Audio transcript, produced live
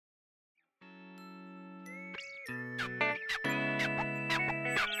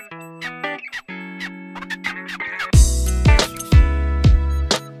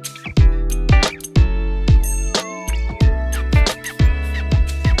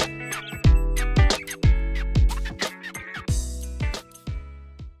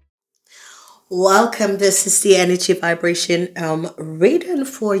Welcome. This is the energy vibration reading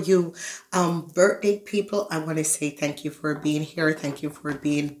for you birthday people. I want to say thank you for being here. Thank you for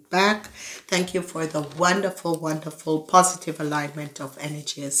being back. Thank you for the wonderful positive alignment of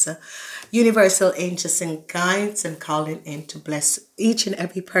energies, universal angels and guides, and calling in to bless each and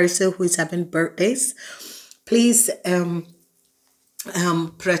every person who is having birthdays. Please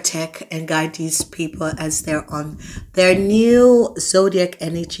protect and guide these people as they're on their new zodiac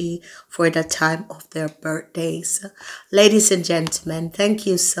energy for the time of their birthdays. Ladies and gentlemen, thank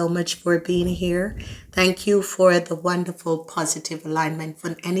you so much for being here. Thank you for the wonderful positive alignment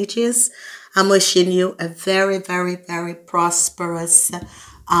from energies. I'm wishing you a very prosperous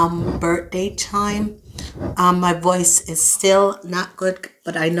birthday time. My voice is still not good,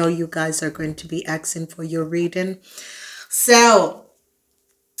 but I know you guys are going to be asking for your reading. So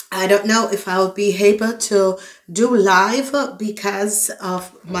I don't know if I'll be able to do live because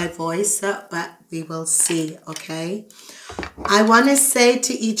of my voice, but we will see, okay? I want to say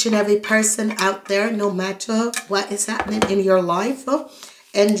to each and every person out there, no matter what is happening in your life,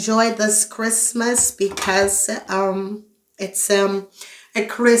 enjoy this Christmas because it's a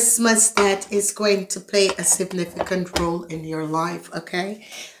Christmas that is going to play a significant role in your life, okay?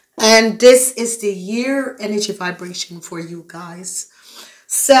 And this is the year energy vibration for you guys.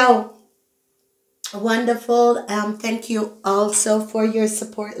 So wonderful. Thank you also for your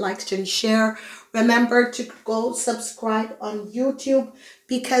support, likes and share. Remember to go subscribe on YouTube,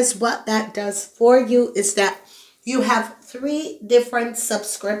 because what that does for you is that you have 3 different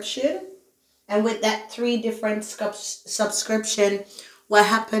subscription, and with that 3 different subscription, what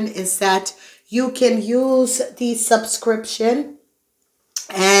happened is that you can use the subscription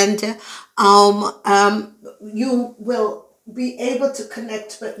and you will be able to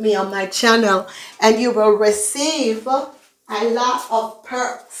connect with me on my channel, and you will receive a lot of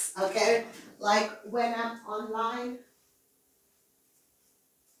perks, okay? Like when I'm online,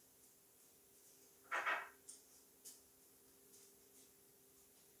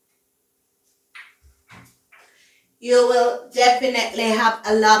 you will definitely have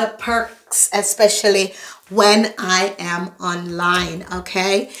a lot of perks, especially when I am online,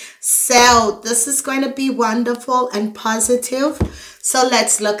 okay? So this is going to be wonderful and positive. So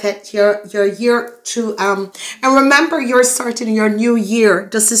let's look at your year to and remember, you're starting your new year.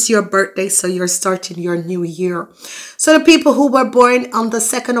 This is your birthday, so you're starting your new year. So the people who were born on the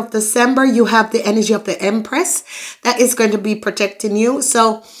 2nd of December, you have the energy of the Empress that is going to be protecting you.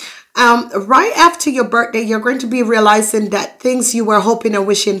 So right after your birthday, you're going to be realizing that things you were hoping and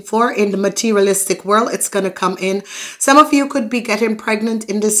wishing for in the materialistic world, it's going to come in. Some of you could be getting pregnant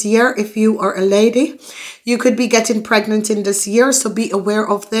in this year. If you are a lady, you could be getting pregnant in this year, so be aware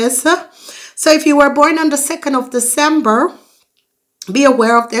of this. So if you were born on the 2nd of December, be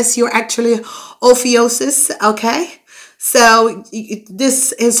aware of this. You're actually Ophiuchus, okay? So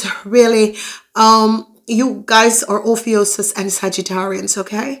this is really you guys are Ophiuchus and Sagittarians,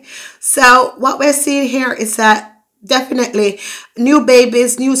 okay? So what we're seeing here is that definitely new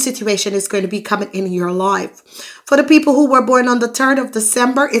babies, new situation is going to be coming in your life. For the people who were born on the 3rd of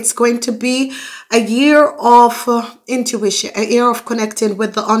December, it's going to be a year of intuition, a year of connecting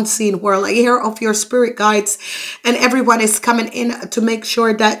with the unseen world, a year of your spirit guides, and everyone is coming in to make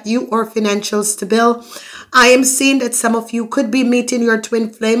sure that you are financially stable. I am seeing that some of you could be meeting your twin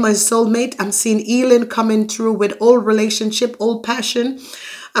flame, my soulmate. I'm seeing healing coming through with old relationship, old passion.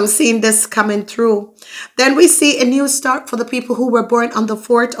 I'm seeing this coming through. Then we see a new start for the people who were born on the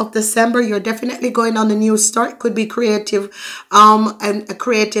 4th of December. You're definitely going on a new start. It could be creative, and a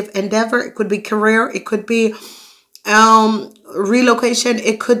creative endeavor. It could be career. It could be relocation.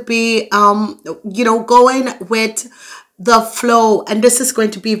 It could be, you know, going with the flow. And this is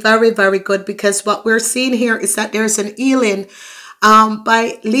going to be very good, because what we're seeing here is that there's an healing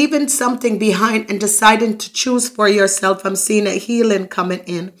by leaving something behind and deciding to choose for yourself. I'm seeing a healing coming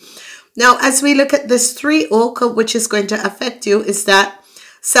in. Now, as we look at this 3 oak, which is going to affect you, is that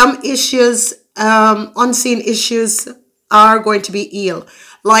some issues, unseen issues, are going to be healed.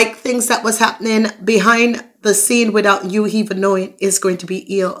 Like things that was happening behind the scene without you even knowing is going to be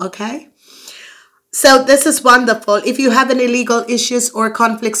healed, okay? So this is wonderful. If you have any legal issues or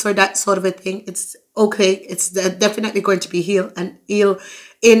conflicts or that sort of a thing, it's okay. It's definitely going to be healed and heal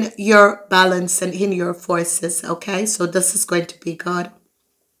in your balance and in your forces, okay? So this is going to be good.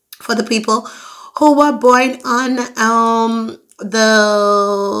 For the people who were born on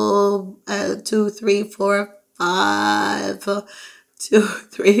the 2, 3, 4, 5, 2,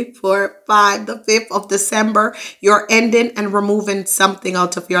 3, 4, 5, the 5th of December, you're ending and removing something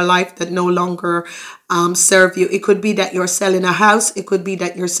out of your life that no longer serve you. It could be that you're selling a house. It could be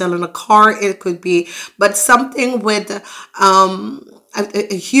that you're selling a car. It could be, but something with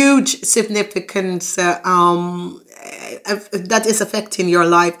a huge significance that is affecting your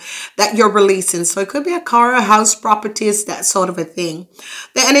life that you're releasing. So it could be a car, a house, properties, that sort of a thing.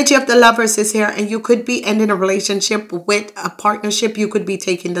 The energy of the Lovers is here, and you could be ending a relationship with a partnership. You could be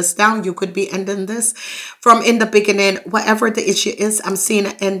taking this down. You could be ending this from in the beginning. Whatever the issue is, I'm seeing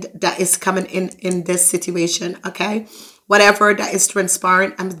an end that is coming in this situation, okay? Whatever that is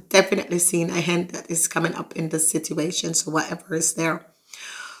transpiring, I'm definitely seeing a end that is coming up in this situation. So whatever is there.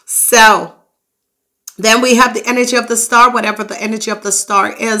 So then we have the energy of the star. Whatever the energy of the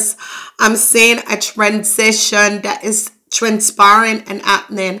star is, I'm seeing a transition that is transpiring and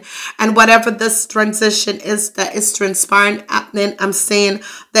happening. And whatever this transition is that is transpiring, happening, I'm seeing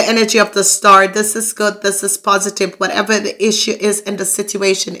the energy of the star. This is good. This is positive. Whatever the issue is and the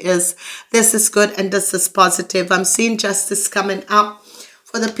situation is, this is good and this is positive. I'm seeing justice coming up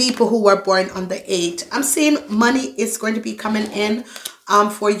for the people who were born on the 8th. I'm seeing money is going to be coming in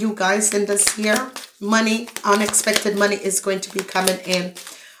for you guys in this year. Money, unexpected money is going to be coming in.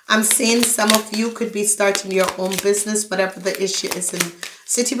 I'm seeing some of you could be starting your own business, whatever the issue is in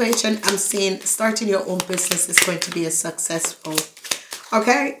situation. I'm seeing starting your own business is going to be a successful.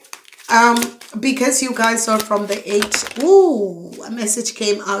 Okay. Because you guys are from the 8th. Ooh, a message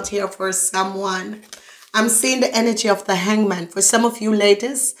came out here for someone. I'm seeing the energy of the Hangman. For some of you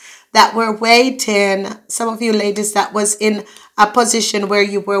ladies that were waiting, some of you ladies that was in a position where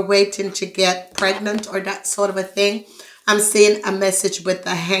you were waiting to get pregnant or that sort of a thing, I'm seeing a message with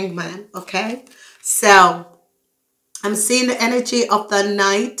the Hangman, okay? So, I'm seeing the energy of the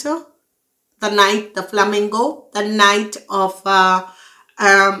Knight, the Flamingo, the Knight of a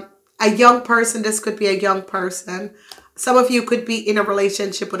young person. This could be a young person. Some of you could be in a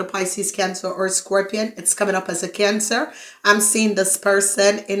relationship with a Pisces, Cancer, or Scorpion. It's coming up as a Cancer. I'm seeing this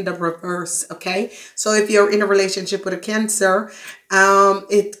person in the reverse, okay? So if you're in a relationship with a Cancer,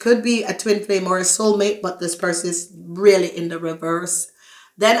 it could be a twin flame or a soulmate, but this person is really in the reverse.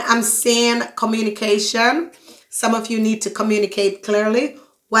 Then I'm seeing communication. Some of you need to communicate clearly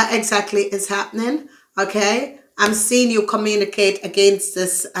what exactly is happening, okay? I'm seeing you communicate against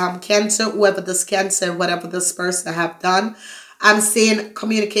this Cancer, whoever this Cancer, whatever this person have done. I'm seeing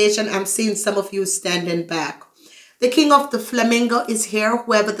communication. I'm seeing some of you standing back. The King of the Flamingo is here.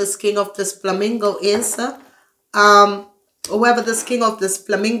 Whoever this King of this Flamingo is, whoever this King of this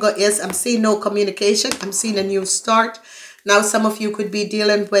Flamingo is, I'm seeing no communication. I'm seeing a new start. Now, some of you could be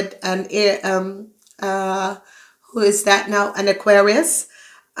dealing with an who is that now? An Aquarius.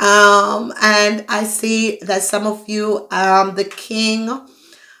 And I see that some of you, the King,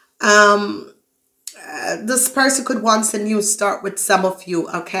 this person could want a new start with some of you,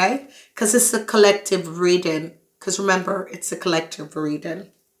 okay? Because it's a collective reading. Because remember, it's a collective reading.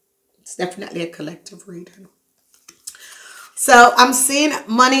 It's definitely a collective reading. So I'm seeing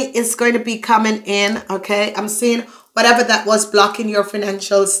money is going to be coming in, okay? I'm seeing whatever that was blocking your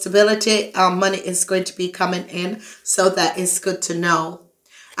financial stability, money is going to be coming in. So that is good to know.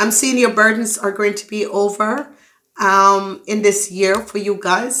 I'm seeing your burdens are going to be over in this year for you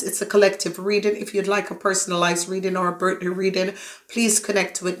guys. It's a collective reading. If you'd like a personalized reading or a birthday reading, please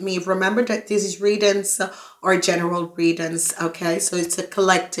connect with me. Remember that these readings are general readings, okay? So it's a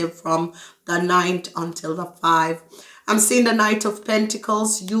collective from the 9th until the 5th. I'm seeing the Knight of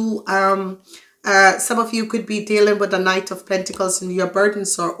Pentacles. You, some of you could be dealing with the Knight of Pentacles and your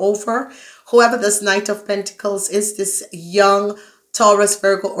burdens are over. Whoever this Knight of Pentacles is, this young Taurus,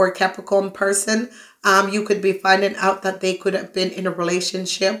 Virgo, or Capricorn person, you could be finding out that they could have been in a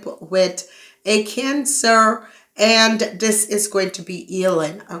relationship with a Cancer, and this is going to be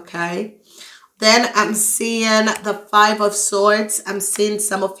healing, okay? Then I'm seeing the 5 of Swords. I'm seeing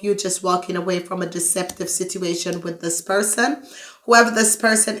some of you just walking away from a deceptive situation with this person. Whoever this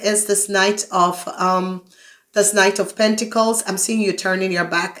person is, this Knight of Pentacles, I'm seeing you turning your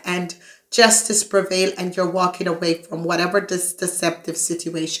back and justice prevail and you're walking away from whatever this deceptive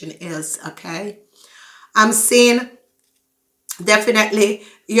situation is, okay? I'm seeing definitely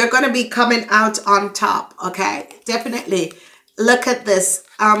you're going to be coming out on top, okay? Definitely. Look at this.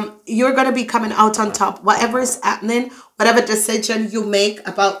 You're going to be coming out on top. Whatever is happening, whatever decision you make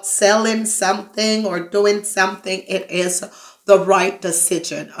about selling something or doing something, it is the right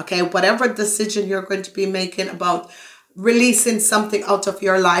decision, okay? Whatever decision you're going to be making about releasing something out of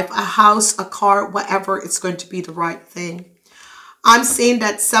your life, a house, a car, whatever, it's going to be the right thing. I'm seeing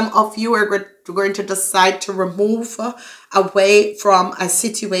that some of you are going to decide to remove away from a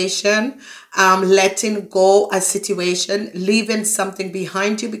situation, letting go a situation, leaving something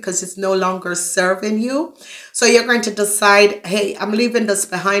behind you because it's no longer serving you. So you're going to decide, hey, I'm leaving this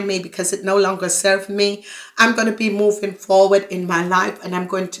behind me because it no longer serves me. I'm going to be moving forward in my life and I'm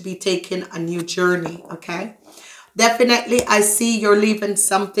going to be taking a new journey, okay? Definitely, I see you're leaving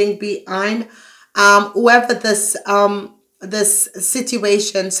something behind. Whoever this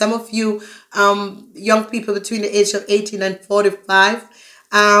situation, some of you young people between the age of 18 and 45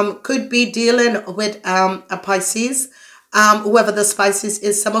 could be dealing with a Pisces. Whoever the Pisces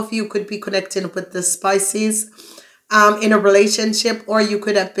is, some of you could be connecting with the Pisces in a relationship, or you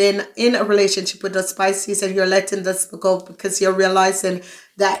could have been in a relationship with the Pisces and you're letting this go because you're realizing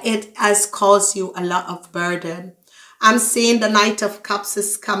that it has caused you a lot of burden. I'm seeing the Knight of Cups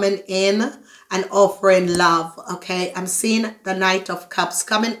is coming in and offering love, okay? I'm seeing the Knight of Cups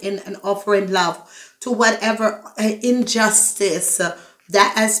coming in and offering love to whatever injustice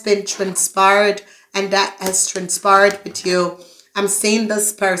that has been transpired and that has transpired with you. I'm seeing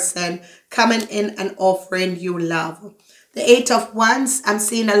this person coming in and offering you love. The Eight of Wands, I'm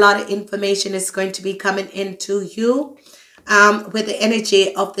seeing a lot of information is going to be coming into you. With the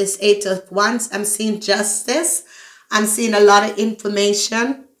energy of this Eight of Wands, I'm seeing justice. I'm seeing a lot of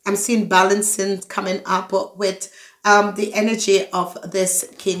information. I'm seeing balancing coming up with the energy of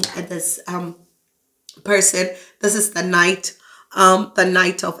this king, this person. This is the Knight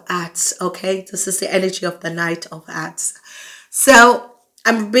of Hats, okay? This is the energy of the Knight of Hats. So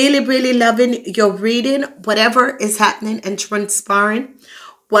I'm really, really loving your reading. Whatever is happening and transpiring,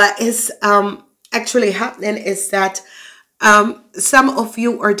 what is actually happening is that some of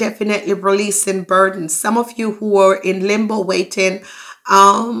you are definitely releasing burdens. Some of you who are in limbo waiting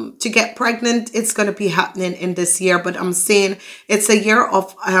to get pregnant, it's going to be happening in this year. But I'm saying it's a year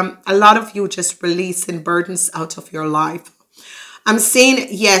of a lot of you just releasing burdens out of your life. I'm saying,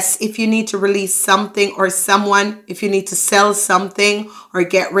 yes, if you need to release something or someone, if you need to sell something or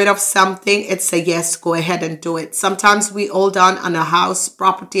get rid of something, it's a yes, go ahead and do it. Sometimes we hold on a house,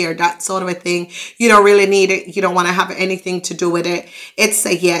 property, or that sort of a thing. You don't really need it. You don't want to have anything to do with it. It's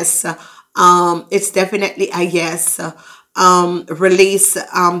a yes. It's definitely a yes. Release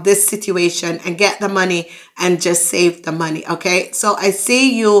this situation and get the money and just save the money, okay? So I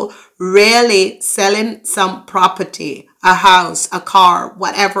see you really selling some property, a house, a car,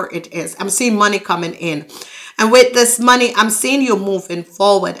 whatever it is. I'm seeing money coming in. And with this money, I'm seeing you moving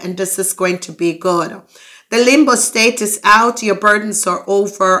forward, and this is going to be good. The limbo state is out. Your burdens are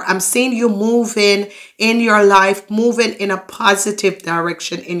over. I'm seeing you moving in your life, moving in a positive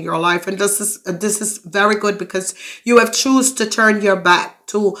direction in your life. And this is very good because you have chosen to turn your back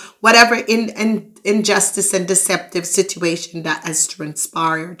to whatever injustice and deceptive situation that has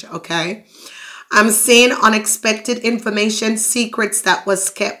transpired, okay? I'm seeing unexpected information, secrets that was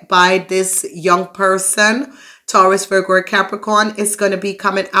kept by this young person. Taurus, Virgo, or Capricorn is going to be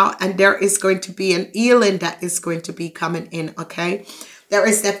coming out, and there is going to be an healing that is going to be coming in, okay? There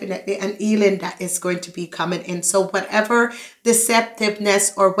is definitely an healing that is going to be coming in. So whatever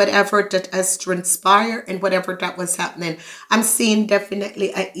deceptiveness or whatever that has transpired and whatever that was happening, I'm seeing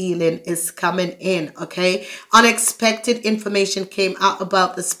definitely a healing is coming in, okay? Unexpected information came out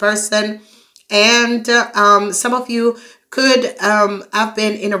about this person, and some of you could have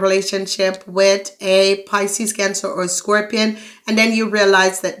been in a relationship with a Pisces, Cancer, or Scorpion, and then you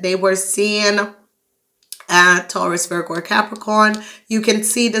realize that they were seeing Taurus, Virgo, or Capricorn. You can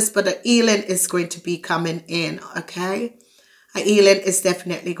see this, but a healing is going to be coming in, okay? A healing is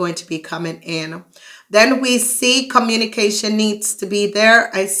definitely going to be coming in. Then we see communication needs to be there.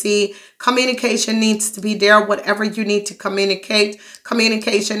 I see communication needs to be there. Whatever you need to communicate,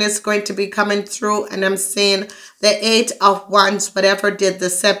 communication is going to be coming through. And I'm seeing the Eight of Wands, whatever the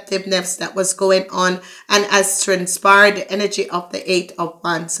deceptiveness that was going on and has transpired, the energy of the Eight of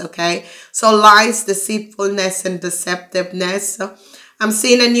Wands, okay? So lies, deceitfulness, and deceptiveness. I'm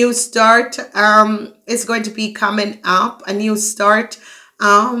seeing a new start is going to be coming up. A new start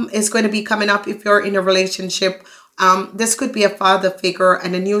is going to be coming up if you're in a relationship. This could be a father figure,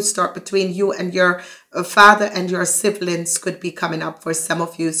 and a new start between you and your father and your siblings could be coming up for some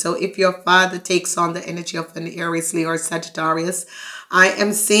of you. So if your father takes on the energy of an Aries, Leo, or Sagittarius, I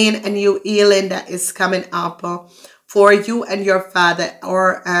am seeing a new healing that is coming up for you and your father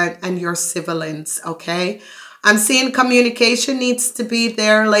or and your siblings, okay? I'm seeing communication needs to be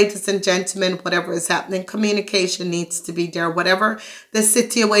there, ladies and gentlemen. Whatever is happening, communication needs to be there. Whatever the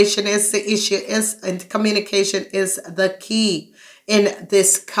situation is, the issue is, and communication is the key in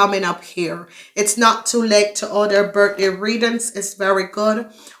this coming up here. It's not too late to order birthday readings. It's very good.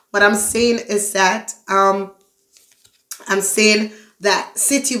 What I'm seeing is that I'm seeing that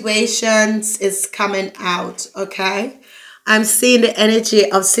situations is coming out, okay? I'm seeing the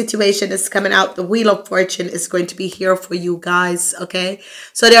energy of situation is coming out. The Wheel of Fortune is going to be here for you guys, okay?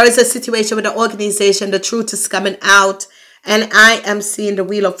 So there is a situation with the organization. The truth is coming out. And I am seeing the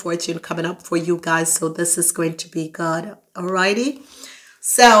Wheel of Fortune coming up for you guys. So this is going to be good, alrighty?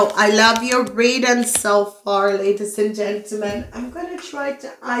 So I love your reading so far, ladies and gentlemen. I'm going to try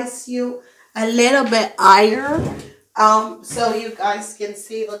to ice you a little bit higher so you guys can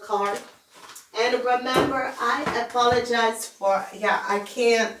see the card. And remember, I apologize for, I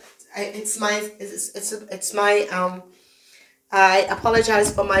can't, I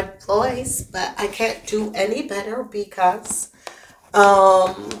apologize for my voice, but I can't do any better because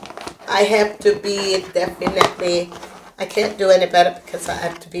I have to be definitely, I can't do any better because I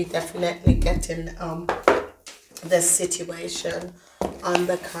have to be definitely getting the situation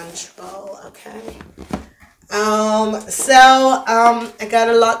under control, okay? I got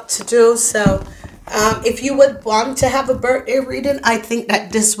a lot to do. So if you would want to have a birthday reading, I think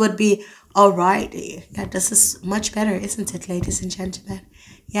that this would be alrighty. Yeah, this is much better, isn't it, ladies and gentlemen?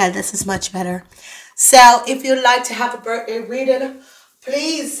 Yeah, this is much better. So if you'd like to have a birthday reading,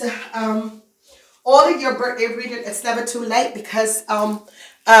 please order your birthday reading. It's never too late because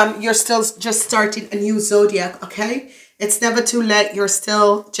you're still just starting a new zodiac, okay? It's never too late. You're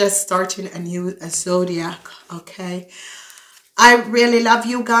still just starting a new zodiac, okay? I really love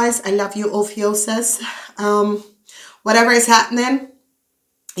you guys. I love you, Ophiuchus. Whatever is happening,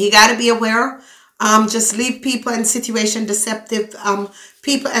 you got to be aware. Just leave people and situation, deceptive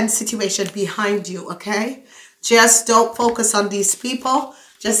people and situation behind you, okay? Just don't focus on these people.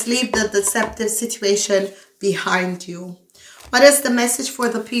 Just leave the deceptive situation behind you. What is the message for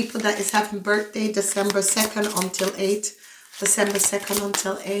the people that is having birthday December 2nd until 8? December 2nd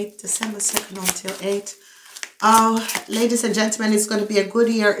until 8. December 2nd until 8. Oh, ladies and gentlemen, it's going to be a good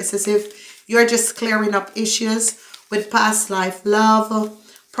year. It's as if you're just clearing up issues with past life, love,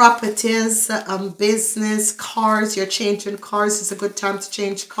 properties, business, cars. You're changing cars. It's a good time to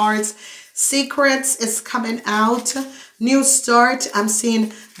change cars. Secrets is coming out. New start. I'm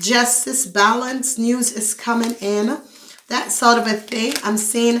seeing justice, balance. News is coming in. That sort of a thing. I'm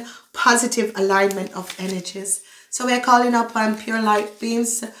seeing positive alignment of energies. So we're calling upon pure light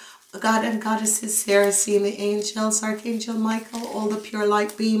beings, God and goddesses here, seeing the angels, Archangel Michael, all the pure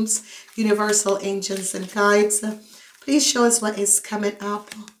light beams, universal angels and guides. Please show us what is coming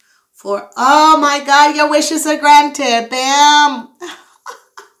up for, oh my God, your wishes are granted. Bam.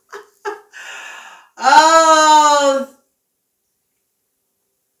 Oh,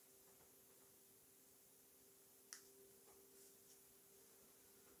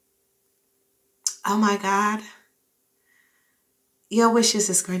 oh my God. Your wishes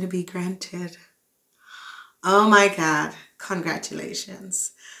is going to be granted. Oh my God.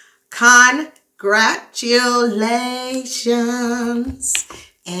 Congratulations. Congratulations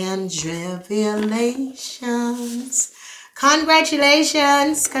and revelations.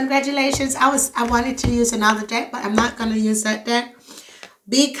 Congratulations. Congratulations. I wanted to use another deck, but I'm not going to use that deck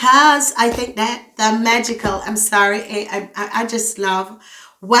because I think that the magical, I'm sorry, I just love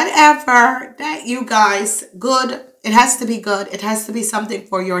whatever that you guys, good. It has to be good. It has to be something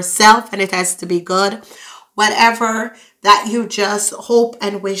for yourself and it has to be good. Whatever that you just hope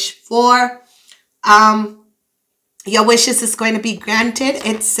and wish for, your wishes is going to be granted.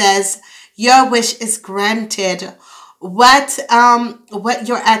 It says your wish is granted. What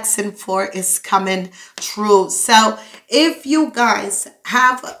you're asking for is coming true. So if you guys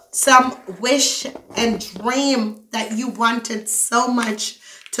have some wish and dream that you wanted so much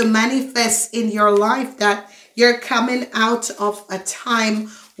to manifest in your life, that you're coming out of a time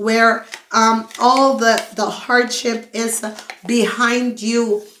where all the hardship is behind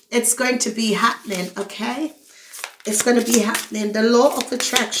you, it's going to be happening, okay? It's going to be happening. The law of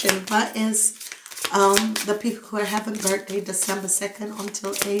attraction, what is the people who are having birthday December 2nd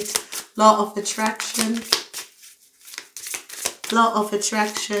until 8? Law of attraction. Law of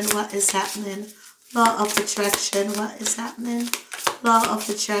attraction, what is happening? Law of attraction, what is happening? Law of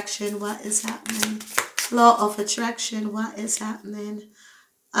attraction, what is happening? Law of attraction, what is happening?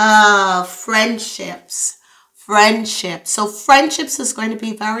 Friendships. So friendships is going to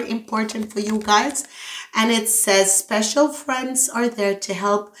be very important for you guys. And it says special friends are there to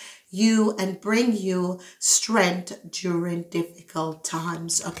help you and bring you strength during difficult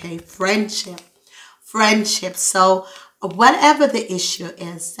times. Okay, friendship. So whatever the issue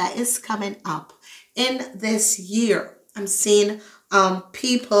is that is coming up in this year, I'm seeing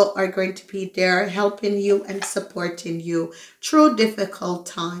people are going to be there helping you and supporting you through difficult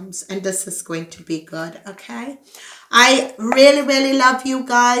times, and this is going to be good. Okay, I really love you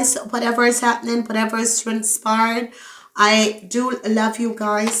guys. Whatever is happening, whatever is transpired, I do love you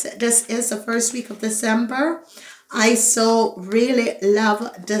guys. This is the first week of December. I so really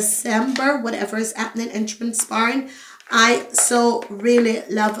love December, whatever is happening and transpiring. I so really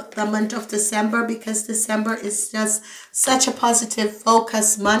love the month of December because December is just such a positive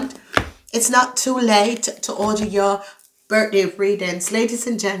focus month. It's not too late to order your birthday readings. Ladies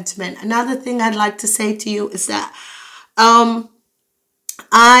and gentlemen, another thing I'd like to say to you is that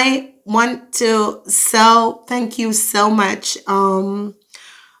I want to thank you so much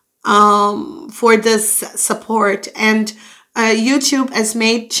for this support. And YouTube has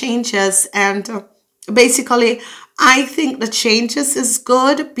made changes, and basically I think the changes is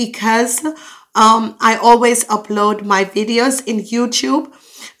good because I always upload my videos in YouTube.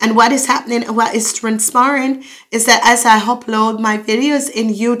 And what is happening, what is transpiring is that as I upload my videos in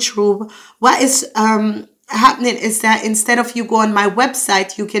YouTube, what is happening is that instead of you go on my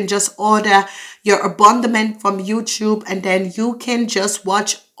website, you can just order your abonnement from YouTube, and then you can just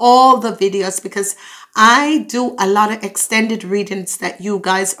watch all the videos, because I do a lot of extended readings that you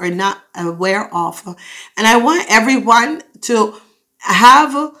guys are not aware of. And I want everyone to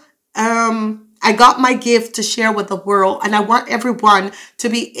have, I got my gift to share with the world, and I want everyone to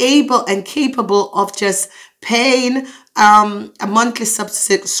be able and capable of just paying a monthly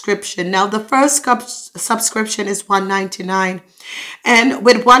subscription. Now, the first subscription is $1.99, and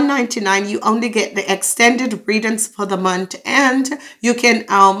with $1.99 you only get the extended readings for the month, and you can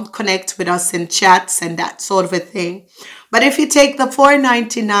connect with us in chats and that sort of a thing. But if you take the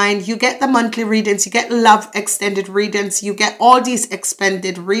 $4.99, you get the monthly readings, you get love extended readings, you get all these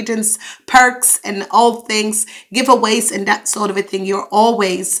expanded readings, perks and all things, giveaways and that sort of a thing. You're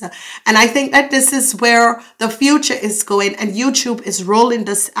always, and I think that this is where the future is going, and YouTube is rolling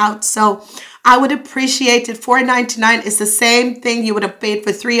this out. So I would appreciate it. $4.99 is the same thing you would have paid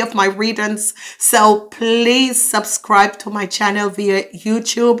for 3 of my readings. So please subscribe to my channel via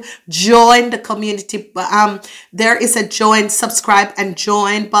YouTube. Join the community. There is a join, subscribe and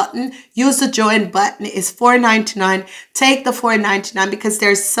join button. Use the join button. It's $4.99. Take the $4.99 because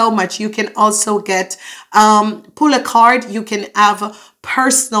there's so much. You can also get, pull a card. You can have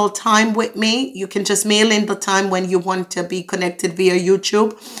personal time with me. You can just mail in the time when you want to be connected via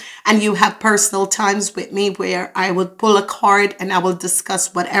YouTube. And you have personal times with me where I will pull a card and I will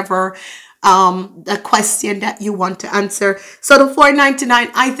discuss whatever the question that you want to answer. So the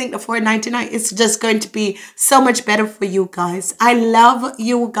 $4.99, I think the $4.99 is just going to be so much better for you guys. I love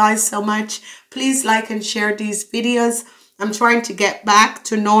you guys so much. Please like and share these videos. I'm trying to get back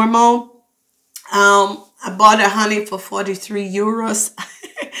to normal. I bought a honey for 43 euros.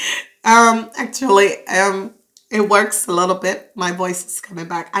 Actually, it works a little bit. My voice is coming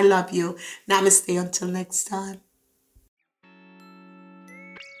back. I love you. Namaste until next time.